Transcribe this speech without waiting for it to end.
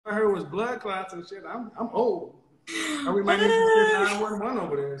I heard was blood clots and shit. I'm old. We might need to get 911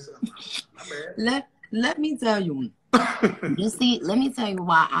 over there or something. My bad. Let me tell you. You see, let me tell you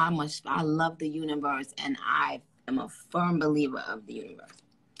why I love the universe, and I am a firm believer of the universe.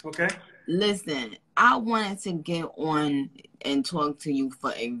 Okay. Listen, I wanted to get on and talk to you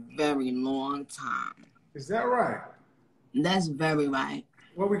for a very long time. Is that right? That's very right.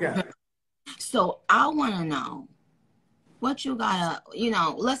 What we got? So I want to know what you gotta,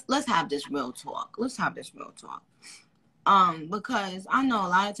 let's have this real talk. Let's have this real talk. Because I know a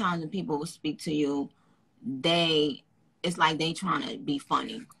lot of times when people will speak to you, it's like they trying to be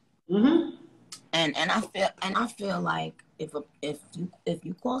funny. Mm-hmm. And I feel like if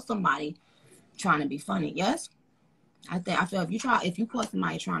you call somebody trying to be funny, yes, I feel if you call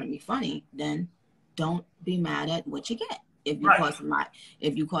somebody trying to be funny, then don't be mad at what you get. If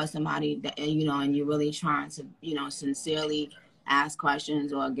you call somebody that, and you're really trying to, sincerely ask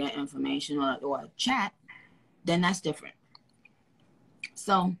questions or get information or chat, then that's different.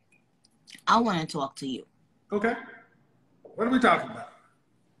 So I want to talk to you. Okay. What are we talking about?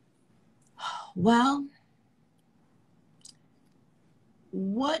 Well,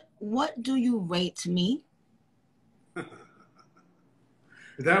 what do you rate me? Is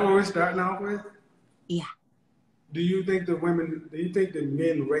that what we're starting off with? Yeah. Do you think the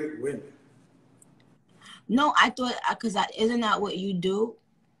men rate women? No, I thought, because isn't that what you do?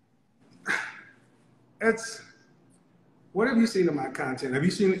 What have you seen of my content? Have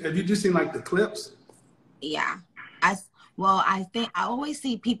you just seen like the clips? Yeah. I think I always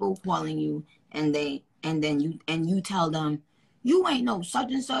see people calling you and you tell them, you ain't no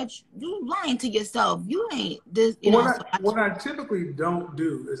such and such. You lying to yourself. You ain't this. What I typically don't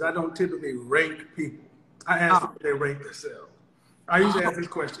do is I don't typically rank people. I ask them if they rank themselves. I usually ask these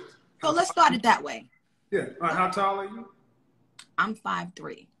questions. So let's start it that way. Yeah. How tall are you? I'm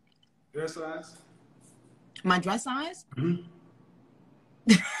 5'3". Dress size? My dress size? Mm-hmm.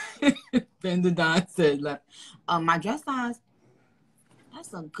 Bender Don said, my dress size?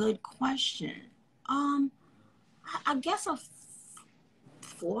 That's a good question. I guess a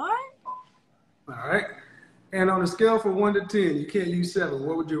 4. All right. And on a scale from 1 to 10, you can't use 7.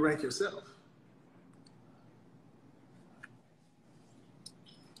 What would you rank yourself?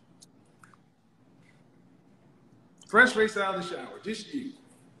 Fresh face out of the shower, just you.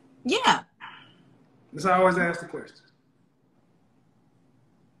 Yeah. That's how I always ask the question.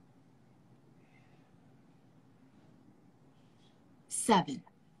 7.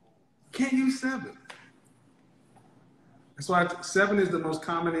 Can't use 7. That's why 7 is the most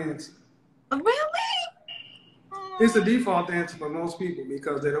common answer. Really? It's the default answer for most people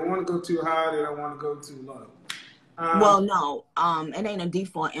because they don't want to go too high, they don't want to go too low. Well, no, it ain't a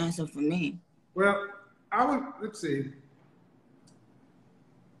default answer for me. Well, let's see.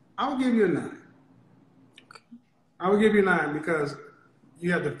 I would give you a 9. I would give you a 9 because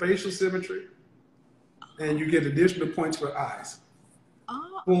you have the facial symmetry and you get additional points for eyes.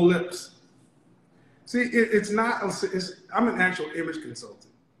 Full lips. See, I'm an actual image consultant.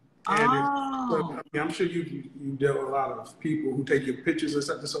 And I'm sure you deal with a lot of people who take your pictures and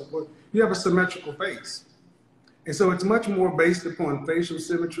such and so forth. You have a symmetrical face. And so it's much more based upon facial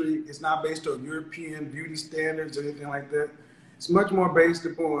symmetry. It's not based on European beauty standards or anything like that. It's much more based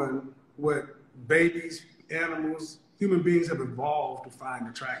upon what babies, animals, human beings have evolved to find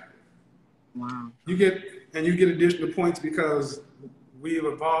attractive. Wow. You get additional points because we have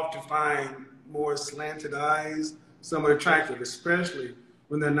evolved to find more slanted eyes, somewhat attractive, especially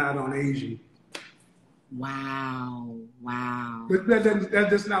when they're not on Asian. Wow. But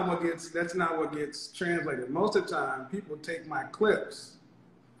that's not what gets translated. Most of the time, people take my clips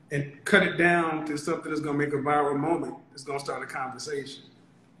and cut it down to something that's going to make a viral moment. It's going to start a conversation.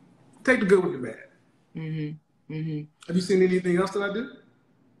 Take the good with the bad. Mm-hmm. Mm-hmm. Have you seen anything else that I do?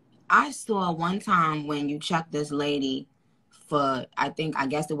 I saw one time when you checked this lady for, I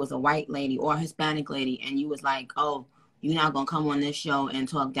guess it was a white lady or a Hispanic lady, and you was like, oh, you're not going to come on this show and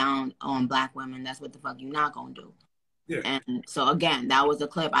talk down on black women. That's what the fuck you're not going to do. Yeah. And so again, that was a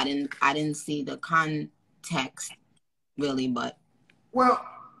clip. I didn't see the context really, but. Well,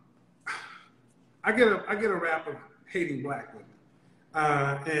 I get a rap of hating black women.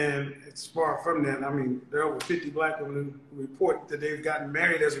 And it's far from that. I mean, there are over 50 black women who report that they've gotten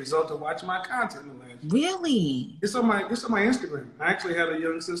married as a result of watching my content in the last year. Really? It's on my Instagram. I actually had a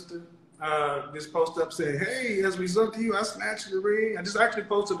young sister just post up saying, hey, as a result of you, I snatched the ring. I just actually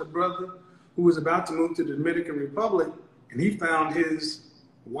posted a brother who was about to move to the Dominican Republic, and he found his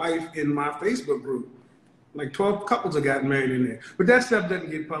wife in my Facebook group. Like 12 couples have gotten married in there. But that stuff doesn't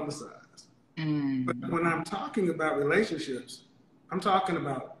get publicized. But when I'm talking about relationships, I'm talking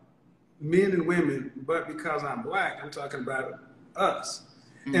about men and women, but because I'm black, I'm talking about us.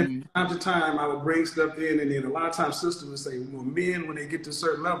 Mm-hmm. And from time to time, I would bring stuff in, and then a lot of times sisters would say, well, men, when they get to a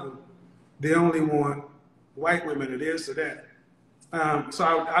certain level, they only want white women or this or that. So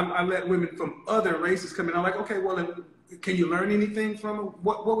I let women from other races come in. I'm like, okay, well, can you learn anything from them?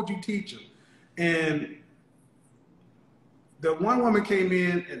 What would you teach them? And the one woman came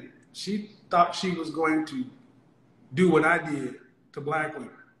in, and she thought she was going to do what I did to black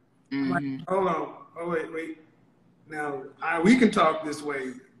women. Mm-hmm. I'm like, hold on, oh wait. Now we can talk this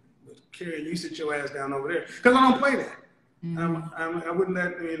way, but Karen, you sit your ass down over there because I don't play that. Mm-hmm. I wouldn't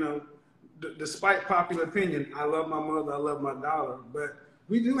let despite popular opinion, I love my mother, I love my daughter, but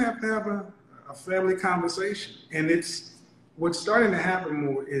we do have to have a family conversation, and it's what's starting to happen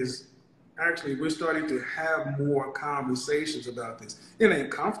more is actually we're starting to have more conversations about this. It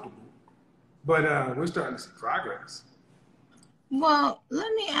ain't comfortable, but we're starting to see progress. Well,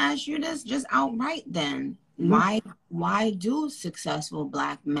 let me ask you this just outright then. Mm-hmm. Why do successful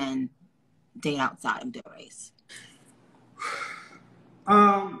black men date outside of their race?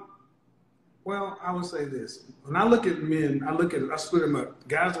 Well, I would say this. When I look at men, I split them up.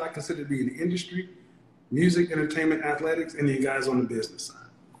 Guys that I consider to be in the industry, music, entertainment, athletics, and then guys on the business side.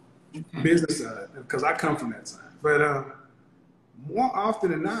 Okay. Business side, because I come from that side. But more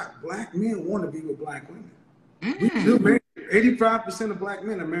often than not, black men want to be with black women. We do marry. 85% of black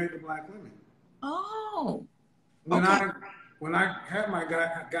men are married to black women. Oh. When I had my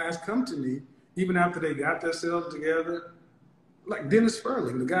guys come to me, even after they got themselves together, like Dennis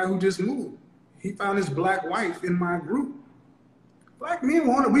Furling, the guy who just moved, he found his black wife in my group. Black men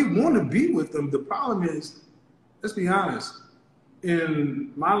we want to be with them. The problem is, let's be honest,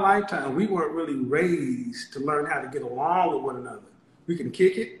 in my lifetime, we weren't really raised to learn how to get along with one another. We can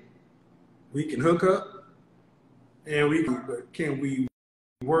kick it, we can hook up, but can we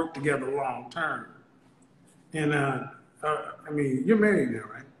work together long term? And I mean, you're married now,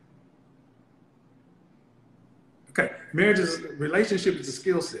 right? Okay, relationship is a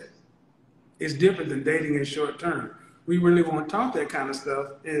skill set. It's different than dating in short term. We really want to talk that kind of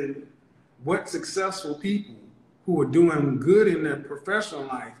stuff. And what successful people who are doing good in their professional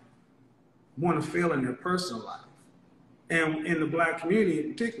life want to fail in their personal life. And in the black community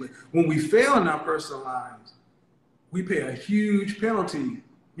in particular, when we fail in our personal lives, we pay a huge penalty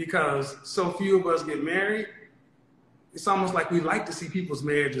because so few of us get married. It's almost like we like to see people's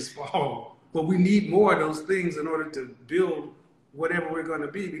marriages fall, but we need more of those things in order to build whatever we're going to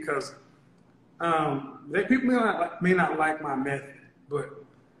be, because people may not like my method, but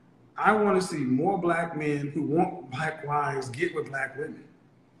I want to see more black men who want black wives get with black women.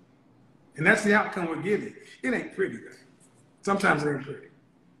 And that's the outcome we're getting. It ain't pretty, though. Sometimes it ain't pretty.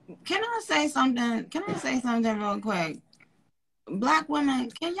 Can I say something real quick? Black women,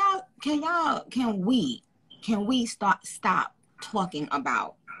 can we stop talking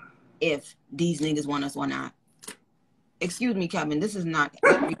about if these niggas want us or not? Excuse me, Kevin. This is not.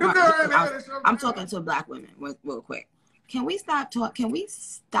 I'm talking to black women real quick. Can we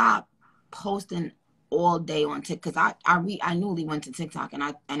stop posting all day on TikTok? Because I newly went to TikTok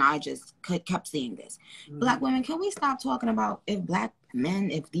and I just kept seeing this. Mm-hmm. Black women, can we stop talking about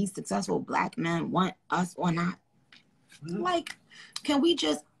if these successful black men want us or not? Mm-hmm. Like, can we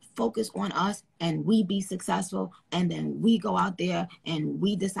just focus on us and we be successful, and then we go out there and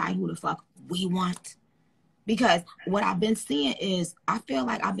we decide who the fuck we want? Because what I've been seeing is, I feel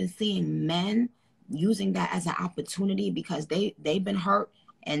like I've been seeing men using that as an opportunity because they've been hurt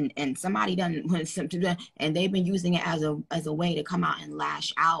and somebody done went something, and they've been using it as a way to come out and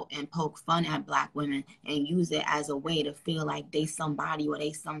lash out and poke fun at black women and use it as a way to feel like they somebody or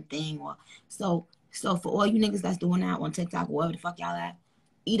they something. Or so for all you niggas that's doing that on TikTok or wherever the fuck y'all at,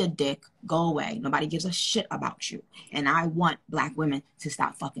 eat a dick, go away. Nobody gives a shit about you. And I want black women to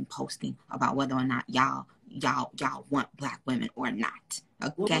stop fucking posting about whether or not y'all want black women or not.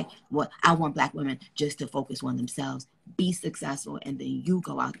 Okay? Well, I want black women just to focus on themselves, be successful, and then you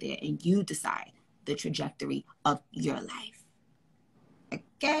go out there and you decide the trajectory of your life.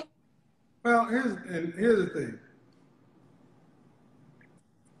 Okay? Well, here's the thing.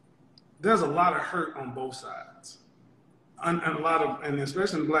 There's a lot of hurt on both sides. And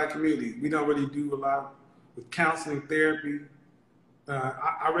especially in the black community, we don't really do a lot with counseling, therapy.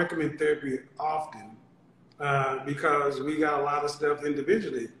 I recommend therapy often because we got a lot of stuff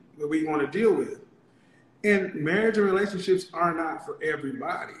individually that we want to deal with. And marriage and relationships are not for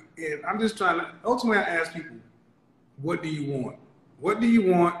everybody. And I'm just ultimately I ask people, what do you want? What do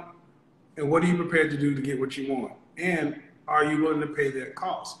you want? And what are you prepared to do to get what you want? And are you willing to pay that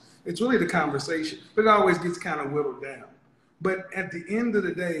cost? It's really the conversation, but it always gets kind of whittled down. But at the end of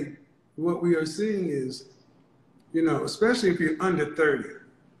the day, what we are seeing is, you know, especially if you're under 30,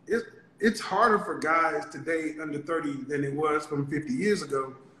 it's harder for guys today under 30 than it was from 50 years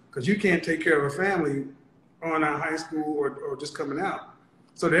ago, because you can't take care of a family on out of high school or just coming out.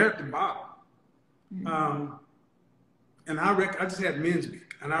 So they're at the bottom. Mm-hmm. And I just had men's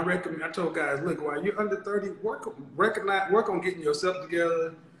week, and I told guys, look, while you're under 30, work on getting yourself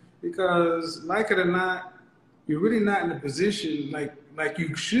together, because like it or not, you're really not in a position like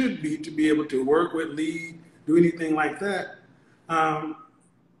you should be to be able to work with, lead, do anything like that.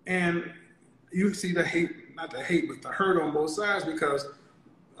 And you see the hate, not the hate, but the hurt on both sides, because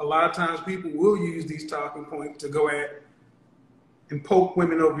a lot of times people will use these talking points to go at and poke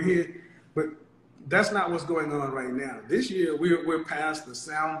women over here, but that's not what's going on right now. This year, we're past the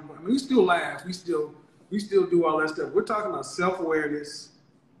sound. I mean, we still laugh. We still do all that stuff. We're talking about self-awareness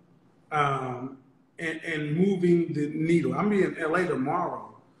and moving the needle. I'm in LA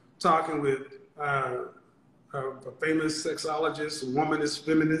tomorrow talking with a famous sexologist, a womanist,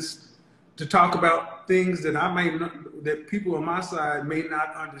 feminist, to talk about things that that people on my side may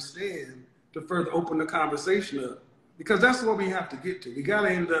not understand, to further open the conversation up. Because that's what we have to get to. We got to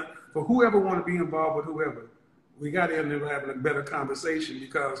end up, for whoever want to be involved with whoever, we got to end up having a better conversation,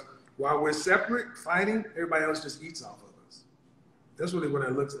 because while we're separate, fighting, everybody else just eats off of us. That's really what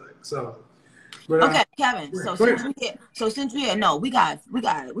it looks like. So, but, okay, Kevin. So since we no, we got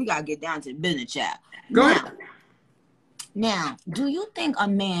to get down to the business, chat. Go ahead. Now, do you think a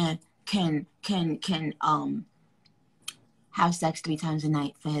man can have sex 3 times a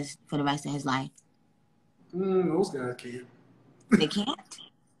night for the rest of his life? Most guys can't. They can't?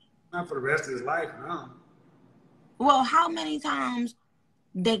 Not for the rest of his life, no. Well, how many times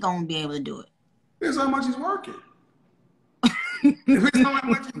they gonna be able to do it? Depends how much he's working. Depends how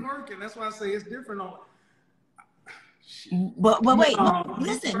much he's working. That's why I say it's different on. But wait,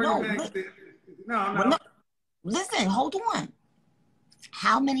 listen, listen, hold on.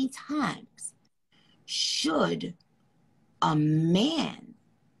 How many times should a man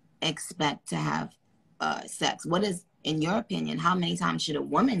expect to have sex? What is, in your opinion, how many times should a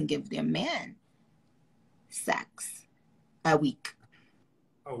woman give their man sex a week?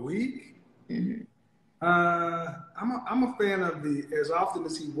 A week? Mm-hmm. I'm a fan of the as often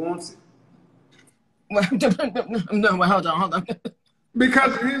as he wants it. No, hold on.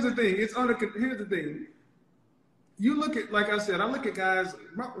 Because here's the thing. Here's the thing. You look at, like I said, I look at guys,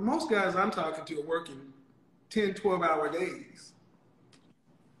 most guys I'm talking to are working 10, 12-hour days.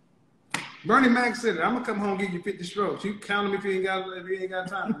 Bernie Mac said it, I'm going to come home and give you 50 strokes. You count them if you ain't got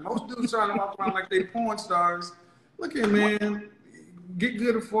time. Most dudes trying to walk around like they porn stars. Look here, man. Get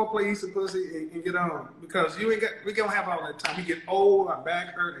good at foreplay, eat some pussy, and get on. Because we don't have all that time. We get old, our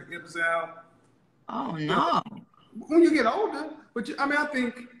back hurt, our hips out. Oh, no. When you get older, but I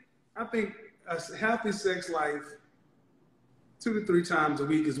think a healthy sex life 2 to 3 times a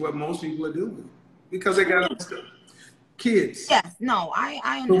week is what most people are doing, because they got kids. Yes, no, I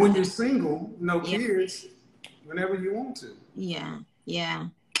understand. But when you're single, no kids, whenever you want to. Yeah.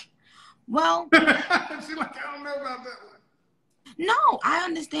 Well, she's like, I don't know about that one. No, I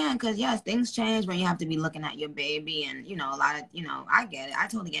understand, because yes, things change when you have to be looking at your baby, and a lot of I get it. I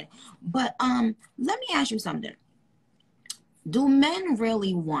totally get it. But let me ask you something. Do men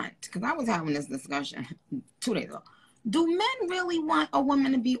really want? Because I was having this discussion 2 days ago. Do men really want a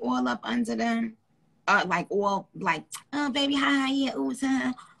woman to be all up under them? Baby, hi, yeah, ooh,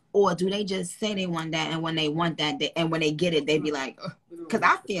 or do they just say they want that, and when they want that, and when they get it, they be like, because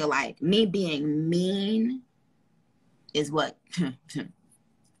I feel like me being mean is what,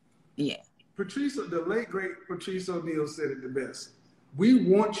 yeah. The late great Patrice O'Neal said it the best. We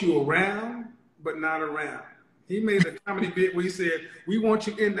want you around, but not around. He made a comedy bit where he said, we want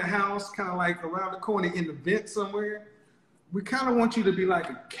you in the house, kind of like around the corner in the vent somewhere. We kind of want you to be like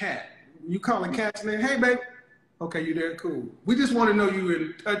a cat. You call a cat's name, hey, babe. Okay, you there, cool. We just want to know you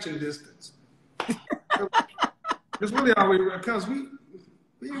in touching distance. That's really all we were, because we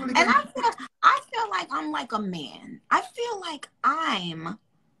really. And I feel like I'm like a man. I feel like I'm,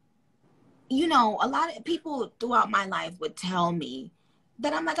 a lot of people throughout my life would tell me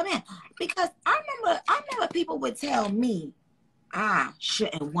that I'm like a man, because I remember people would tell me I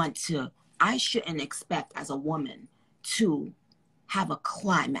shouldn't expect as a woman to have a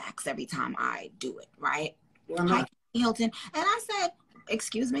climax every time I do it, right? Hi, Hilton. And I said,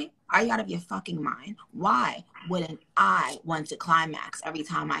 excuse me, are you out of your fucking mind? Why wouldn't I want to climax every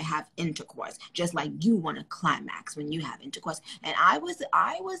time I have intercourse, just like you want to climax when you have intercourse? And I was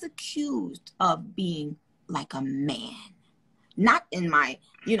accused of being like a man. Not in my,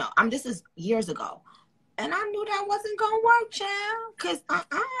 this is years ago. And I knew that wasn't gonna work, child. Cause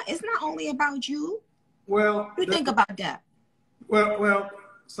it's not only about you. Well, you think about that. Well.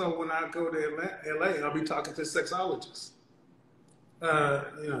 So when I go to LA, I'll be talking to sexologists.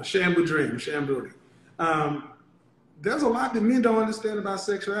 Shambu Dream, Shambu. There's a lot that men don't understand about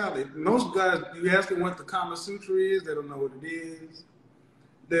sexuality. Most guys, you ask them what the Kama Sutra is, they don't know what it is.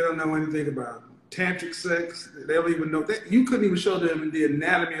 They don't know anything about tantric sex. They don't even know that. You couldn't even show them the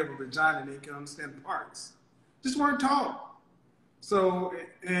anatomy of a vagina, and they can understand parts. Just weren't taught. So,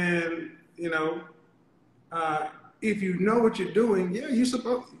 and if you know what you're doing,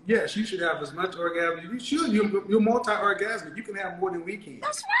 yes, you should have as much orgasm. You should. You're multi-orgasmic. You can have more than we can.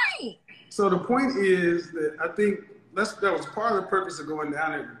 That's right. So the point is that I think that was part of the purpose of going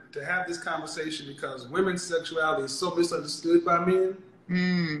down there, to have this conversation, because women's sexuality is so misunderstood by men.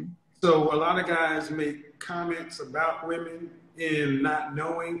 So a lot of guys make comments about women in not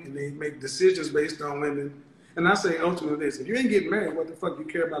knowing, and they make decisions based on women. And I say ultimately this: if you ain't getting married, what the fuck you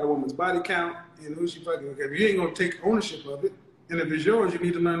care about a woman's body count and who she fucking? If you ain't gonna take ownership of it, and if it's yours, you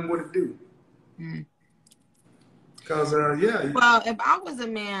need to learn what to do. Because Well, if I was a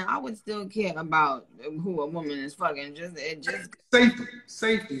man, I would still care about who a woman is fucking. Just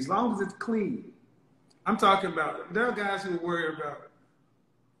safety. As long as it's clean. I'm talking about. There are guys who worry about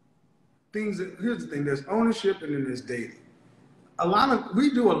things. Here's the thing: there's ownership, and then there's dating. We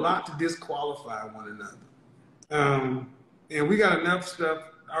do a lot to disqualify one another, and we got enough stuff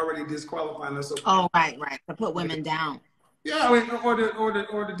already disqualifying us. Oh, right, to put women down. Yeah, I mean,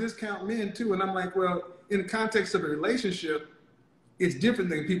 or to discount men too. And I'm like, well, in the context of a relationship, it's different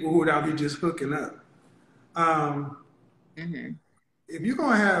than people who are out here just hooking up. If you're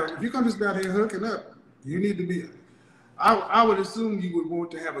gonna just be out here hooking up, you need to be. I would assume you would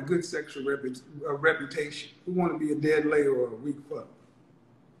want to have a good sexual reputation. You want to be a dead lay or a weak fuck.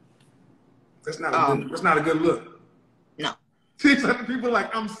 That's not a good look. No. See, some people are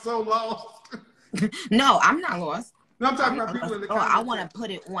like, I'm so lost. No, I'm not lost. No, I'm talking about people in the comments. I want to put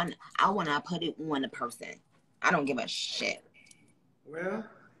it on the person. I don't give a shit. Well,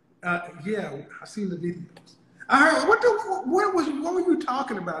 yeah, I've seen the videos. I heard. What were you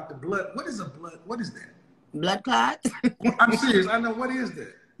talking about? The blood. What is a blood? What is that? Blood clot? I'm serious. I know. What is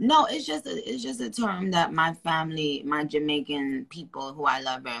that? No, it's just a term that my family, my Jamaican people who I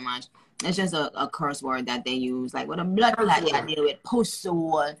love very much, it's just a curse word that they use. Like with a blood clot, you deal with pussy.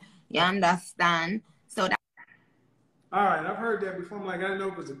 You understand? So that. All right, I've heard that before. I'm like, I didn't know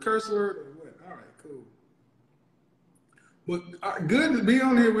if it was a curse word or what. All right, cool. Well, good to be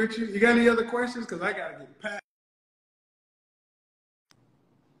on here with you. You got any other questions? Because I got to get packed.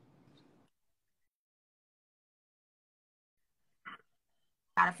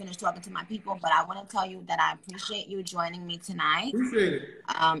 Gotta finish talking to my people, but I want to tell you that I appreciate you joining me tonight. Appreciate it.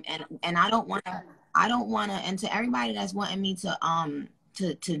 And I don't want to, and to everybody that's wanting me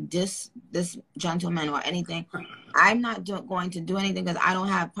to diss this gentleman or anything, I'm not going to do anything because I don't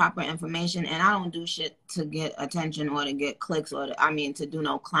have proper information, and I don't do shit to get attention or to get clicks or to do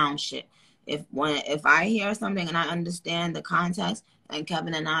no clown shit. If I hear something and I understand the context and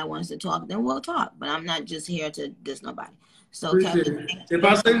Kevin and I wants to talk, then we'll talk. But I'm not just here to diss nobody. So Kevin, if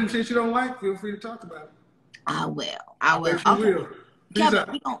I say some shit you don't like, feel free to talk about it. I will. Okay.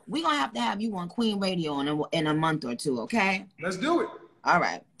 Kevin, we're gonna have to have you on Queen Radio in a month or two, okay? Let's do it. All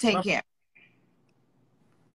right. Take care.